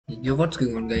Yo, what's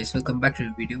going on, guys? Welcome back to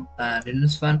the video, and in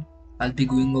this one I'll be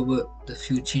going over the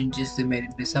few changes they made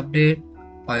in this update,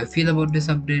 how I feel about this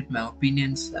update, my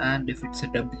opinions, and if it's a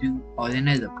W or an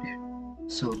L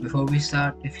update. So before we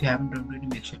start, if you haven't already,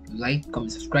 make sure to like,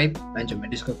 comment, subscribe, and join my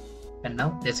Discord. And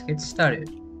now let's get started.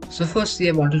 So firstly,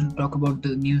 I wanted to talk about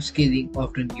the new scaling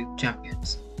of the new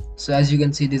champions. So as you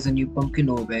can see, there's a new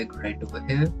pumpkin bag right over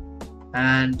here,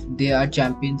 and there are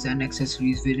champions and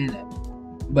accessories within it.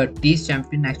 But these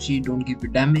champions actually don't give you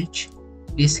damage,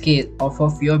 they scale off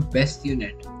of your best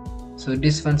unit. So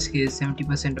this one scales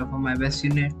 70% off of my best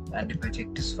unit, and if I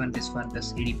check this one does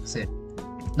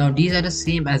 80%. Now these are the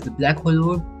same as the black hole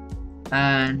orb,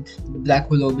 and the black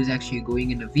hole orb is actually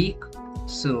going in a week.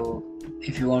 So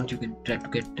if you want, you can try to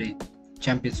get the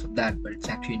champions for that, but it's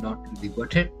actually not really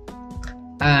worth it.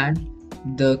 And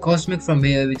the cosmic from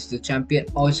here, which the champion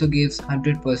also gives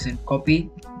 100% copy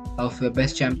of your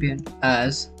best champion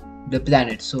as the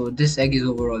planet. So this egg is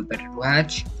overall better to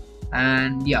hatch.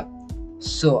 And yeah,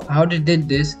 so how they did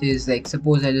this is, like,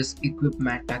 suppose I just equip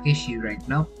my Takeshi right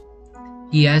now.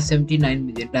 He has 79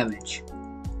 million damage,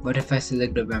 but if I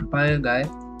select the vampire guy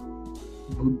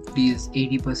who deals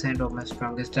 80% of my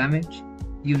strongest damage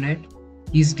unit,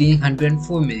 he's dealing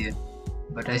 104 million,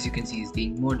 but as you can see, he's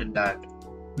dealing more than that.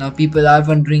 Now people are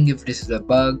wondering if this is a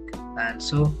bug, and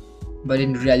so, but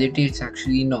in reality it's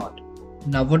actually not.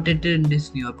 Now what they did in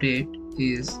this new update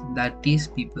is that these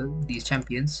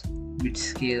champions, which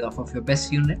scale off of your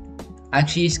best unit,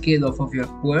 actually scale off of your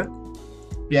quirk,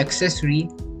 your accessory,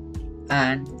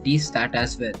 and these stat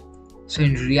as well. So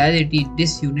in reality,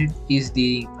 this unit is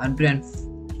dealing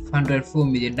 104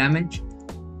 million damage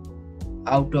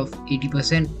out of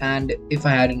 80%, and if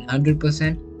I add in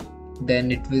 100%,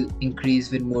 then it will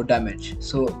increase with more damage.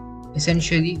 So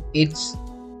essentially it's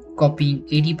copying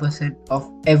 80%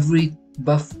 of every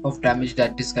buff of damage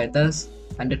that this guy does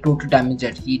and the total damage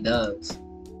that he does.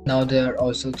 Now there are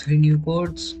also 3 new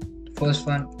codes. The first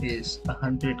one is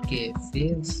 100k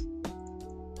fails,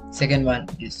 second one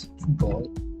is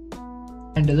football,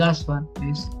 and the last one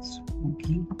is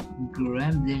spooky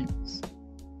gremlins.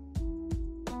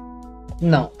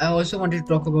 Now I also wanted to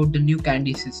talk about the new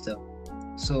candy system.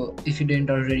 So if you didn't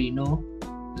already know,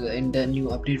 in the new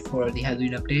update for the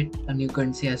Halloween update, a new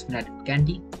currency has been added,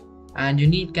 candy, and you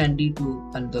need candy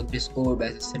to unlock this orb,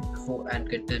 as I said before, and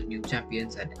get the new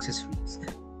champions and accessories.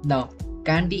 Now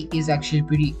candy is actually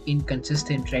pretty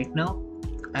inconsistent right now,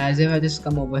 as if I just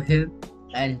come over here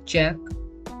and check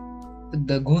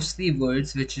the ghostly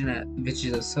words, which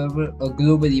is a server, a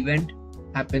global event,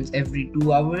 happens every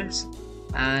 2 hours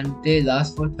and they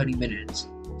last for 30 minutes.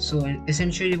 So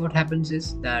essentially what happens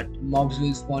is that mobs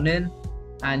will spawn in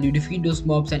and you defeat those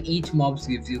mobs, and each mob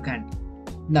gives you candy.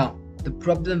 Now the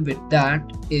problem with that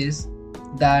is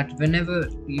that whenever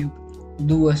you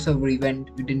do a server event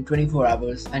within 24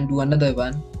 hours and do another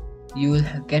one, you will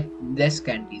get less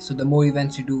candy. So the more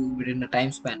events you do within a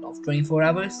time span of 24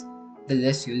 hours, the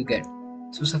less you will get.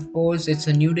 So suppose it's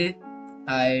a new day,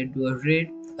 I do a raid,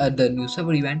 the new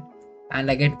server event, and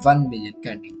I get 1 million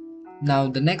candy. Now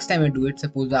the next time I do it,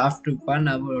 suppose after 1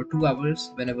 hour or 2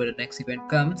 hours, whenever the next event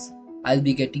comes, I'll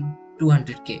be getting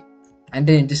 200k, and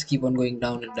then it just keep on going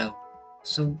down and down.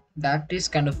 So that is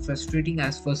kind of frustrating,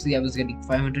 as firstly I was getting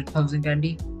 500,000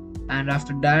 candy, and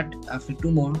after that, after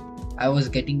 2 more, I was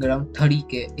getting around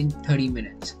 30k in 30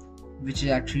 minutes, which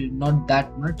is actually not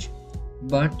that much,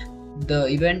 but the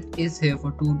event is here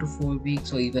for 2 to 4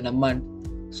 weeks or even a month,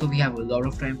 so we have a lot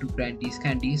of time to grind these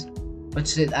candies. But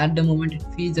still, at the moment it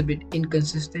feels a bit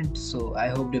inconsistent, so I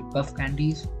hope they buff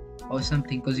candies or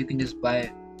something, because you can just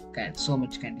buy so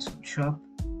much candies from the shop,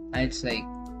 and it's like,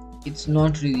 it's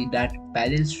not really that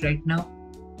balanced right now.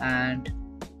 And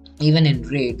even in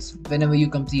raids, whenever you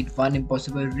complete one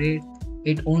impossible raid,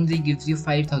 it only gives you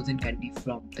 5,000 candy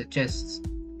from the chests,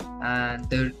 and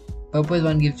the purple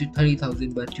one gives you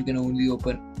 30,000, but you can only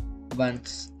open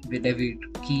once with every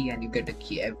key, and you get a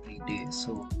key every day.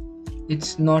 So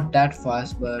it's not that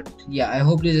fast, but yeah, I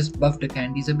hope they just buff the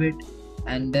candies a bit,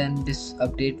 and then this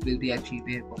update will be actually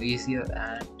way more easier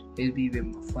and it'll be way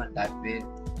more fun that way.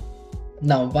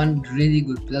 Now one really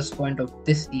good plus point of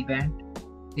this event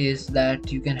is that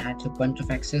you can hatch a bunch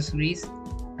of accessories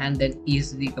and then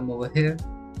easily come over here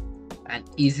and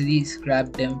easily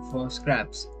scrap them for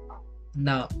scraps.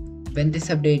 Now when this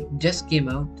update just came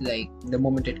out, like the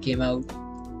moment it came out,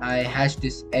 I hatched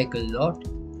this egg a lot,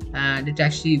 and it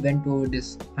actually went over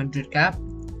this 100 cap,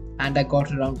 and I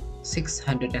got around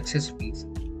 600 accessories.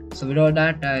 So with all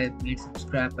that, I made some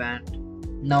scrap, and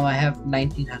now I have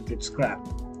 1900 scrap.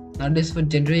 Now this would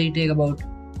generally take about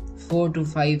 4 to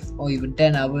 5 or even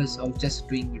 10 hours of just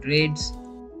doing raids,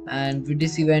 And with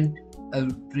this event, a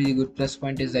really good plus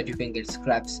point is that you can get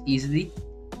scraps easily,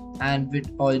 and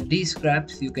with all these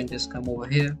scraps you can just come over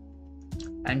here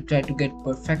and try to get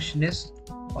perfectionist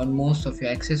on most of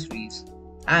your accessories.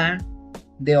 And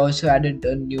they also added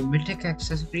a new mythic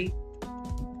accessory,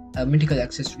 a mythical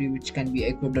accessory which can be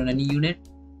equipped on any unit.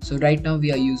 So right now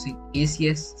we are using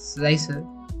ACS Slicer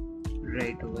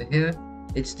right over here.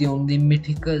 It's the only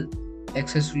mythical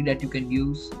accessory that you can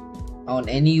use on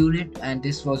any unit, and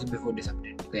this was before this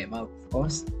update came out, of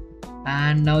course.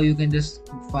 And now you can just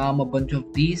farm a bunch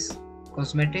of these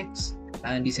cosmetics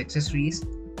and these accessories,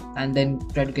 and then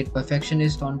try to get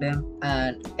perfectionist on them,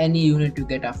 and any unit you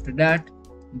get after that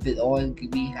will all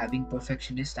be having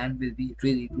perfectionist and will be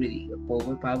really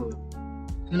overpowered.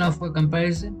 So now for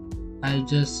comparison, I'll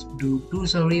just do two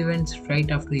server events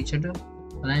right after each other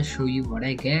and I'll show you what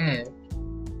I get.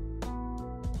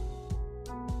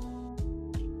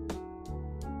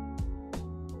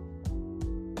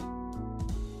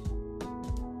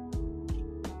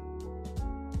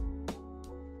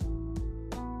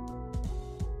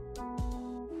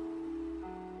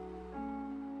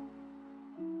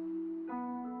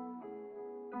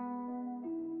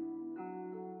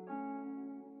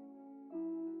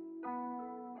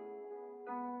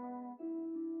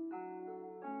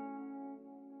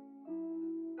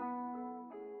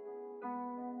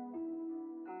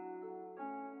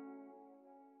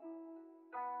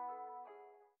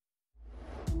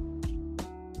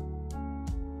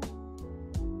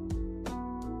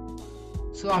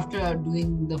 So after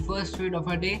doing the first trade of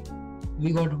our day,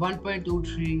 we got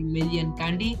 1.23 million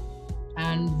candy,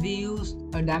 and we used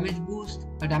a damage boost,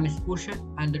 a damage potion,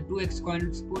 and the 2x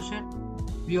coins potion.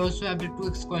 We also have the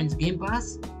 2x coins game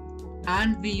pass,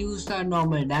 and we used our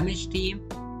normal damage team.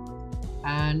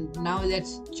 And now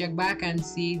let's check back and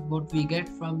see what we get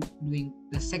from doing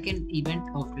the second event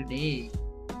of the day.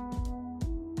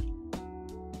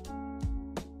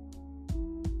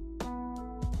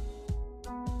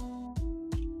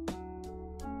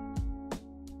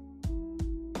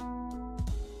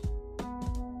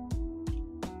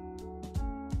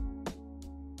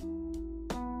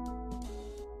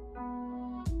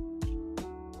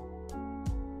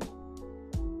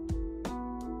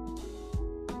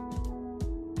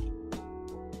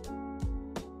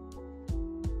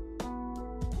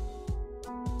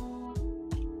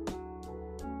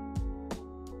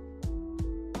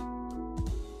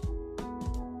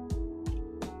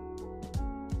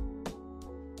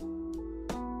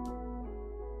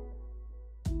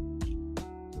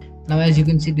 Now as you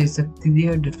can see, there's a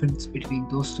clear difference between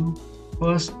those two.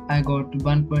 First, I got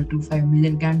 1.25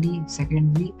 million candy.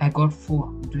 Secondly, I got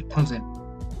 400,000.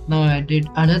 Now I did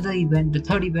another event, the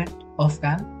third event off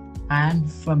cam,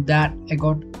 and from that I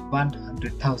got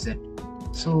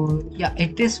 100,000. So yeah,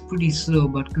 it is pretty slow,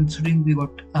 but considering we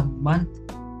got a month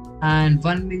and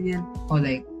 1 million, or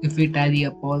like if we tally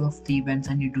up all of the events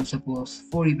and you do suppose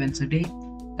 4 events a day,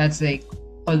 that's like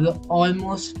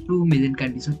almost 2 million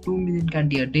candy. So 2 million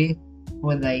candy a day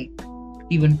for like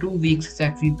even 2 weeks is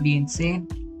actually pretty insane.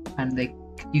 And like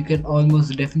you can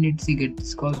almost definitely get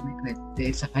this cosmic. Like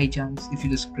there's a high chance if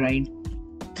you just grind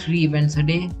 3 events a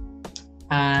day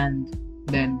and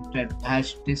then try to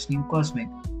hatch this new cosmic.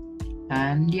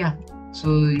 And yeah, so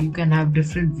you can have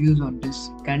different views on this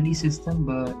candy system,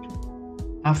 but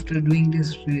after doing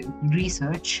this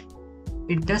research,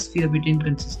 it does feel a bit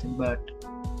inconsistent, but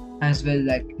as well,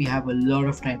 like we have a lot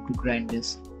of time to grind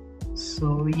this.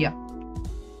 So yeah.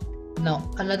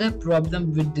 Now another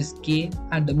problem with this game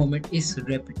at the moment is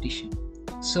repetition.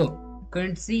 So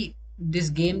currently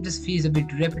this game just feels a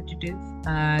bit repetitive,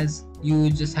 as you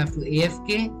just have to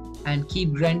AFK and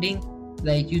keep grinding.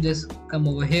 Like you just come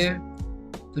over here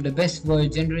to the best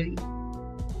world generally,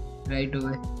 right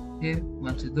over here.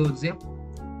 Once it loads up,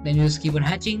 then you just keep on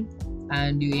hatching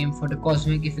and you aim for the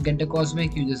cosmic. If you get the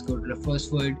cosmic, you just go to the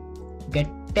first world, get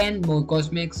 10 more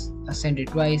cosmics, ascend it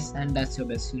twice, and that's your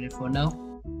best unit for now.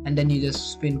 And then you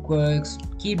just spin quirks,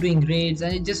 keep doing raids,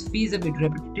 and it just feels a bit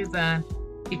repetitive and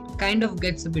it kind of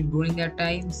gets a bit boring at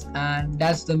times, and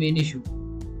that's the main issue.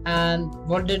 And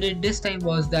what they did this time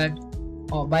was that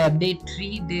by update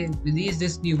 3 they released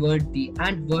this new world, the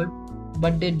ant world,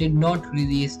 but they did not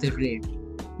release the raid.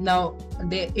 Now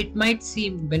it might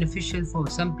seem beneficial for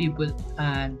some people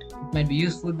and it might be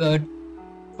useful, but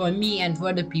for me and for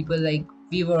other people, like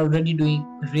we were already doing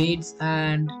raids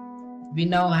and we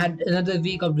now had another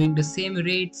week of doing the same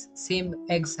raids, same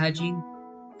eggs hatching,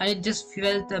 and it just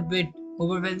felt a bit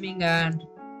overwhelming and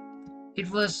it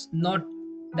was not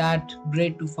that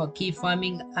great to keep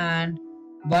farming. And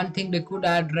one thing they could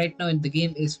add right now in the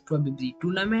game is probably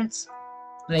tournaments.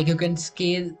 Like you can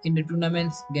scale in the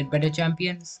tournaments, get better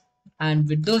champions, and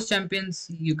with those champions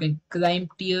you can climb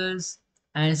tiers,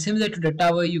 and similar to the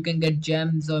tower you can get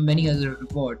gems or many other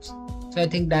rewards. So I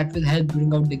think that will help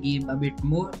bring out the game a bit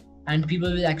more, and people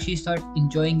will actually start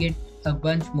enjoying it a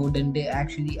bunch more than they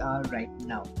actually are right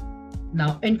now.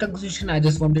 Now, in conclusion, I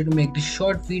just wanted to make this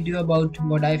short video about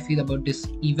what I feel about this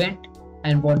event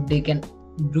and what they can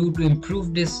do to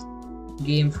improve this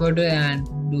game further and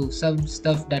do some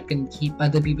stuff that can keep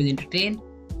other people entertained.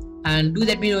 And do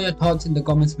let me know your thoughts in the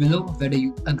comments below, whether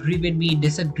you agree with me,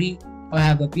 disagree, or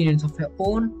have opinions of your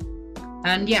own.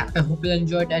 And yeah, I hope you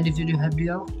enjoyed, and if you do help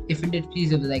you out, if you did,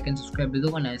 please leave a like and subscribe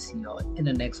below, and I'll see you all in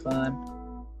the next one.